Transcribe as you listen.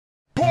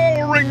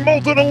spraying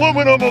molten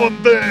aluminum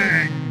on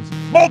things!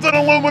 Molten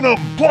aluminum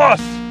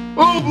plus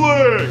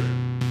Oobleck!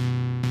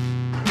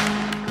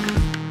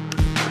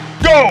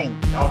 Go!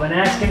 Y'all been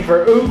asking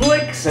for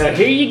Oobleck, so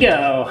here you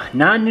go.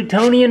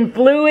 Non-Newtonian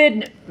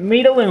fluid,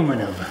 meet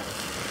aluminum.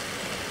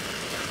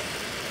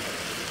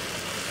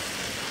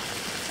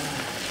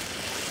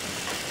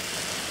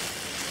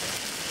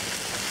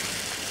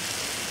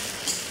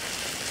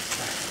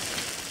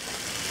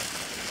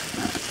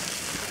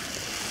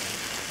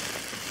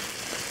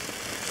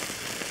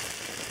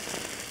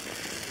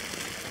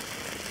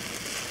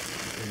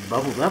 It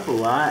bubbles up a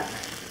lot.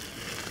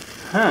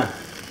 Huh.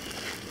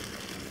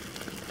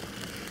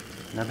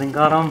 Nothing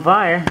caught on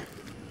fire.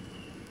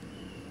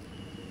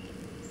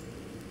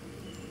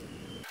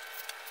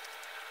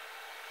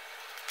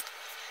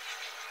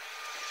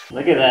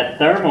 Look at that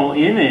thermal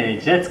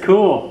image, that's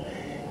cool.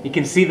 You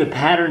can see the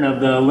pattern of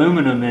the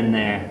aluminum in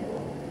there.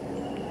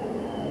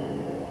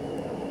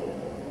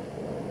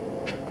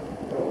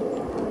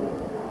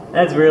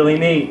 That's really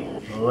neat.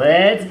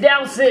 Let's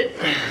douse it.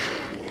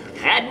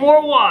 Add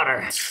more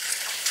water.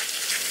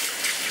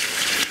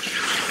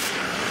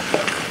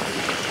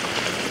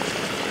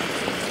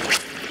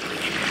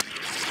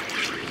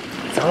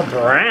 It's all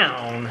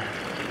brown.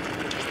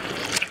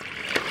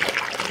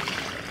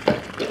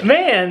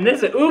 Man,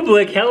 this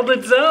Oobleck held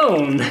its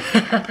own.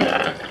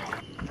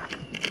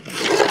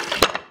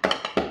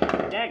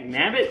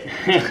 Dagnabbit.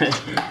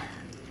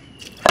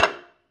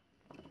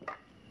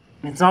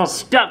 It's all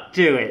stuck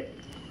to it.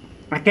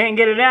 I can't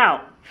get it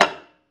out.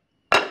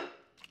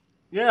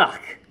 Yuck.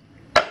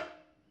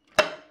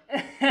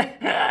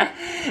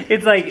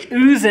 It's like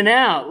oozing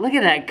out. Look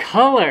at that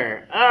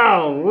color.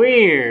 Oh,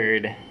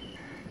 weird.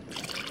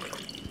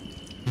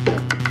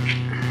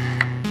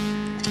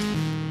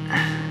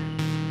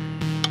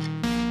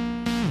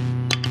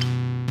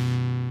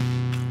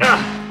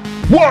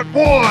 What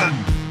won?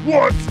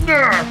 What's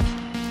next?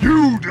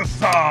 You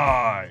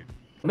decide!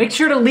 Make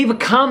sure to leave a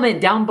comment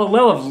down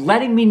below of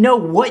letting me know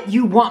what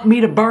you want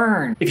me to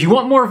burn. If you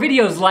want more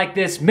videos like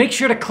this, make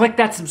sure to click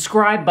that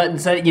subscribe button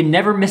so that you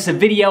never miss a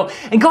video,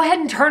 and go ahead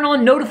and turn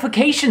on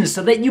notifications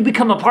so that you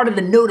become a part of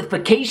the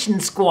notification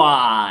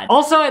squad.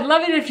 Also, I'd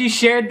love it if you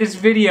shared this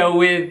video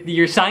with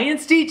your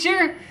science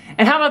teacher,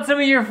 and how about some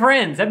of your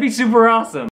friends? That'd be super awesome.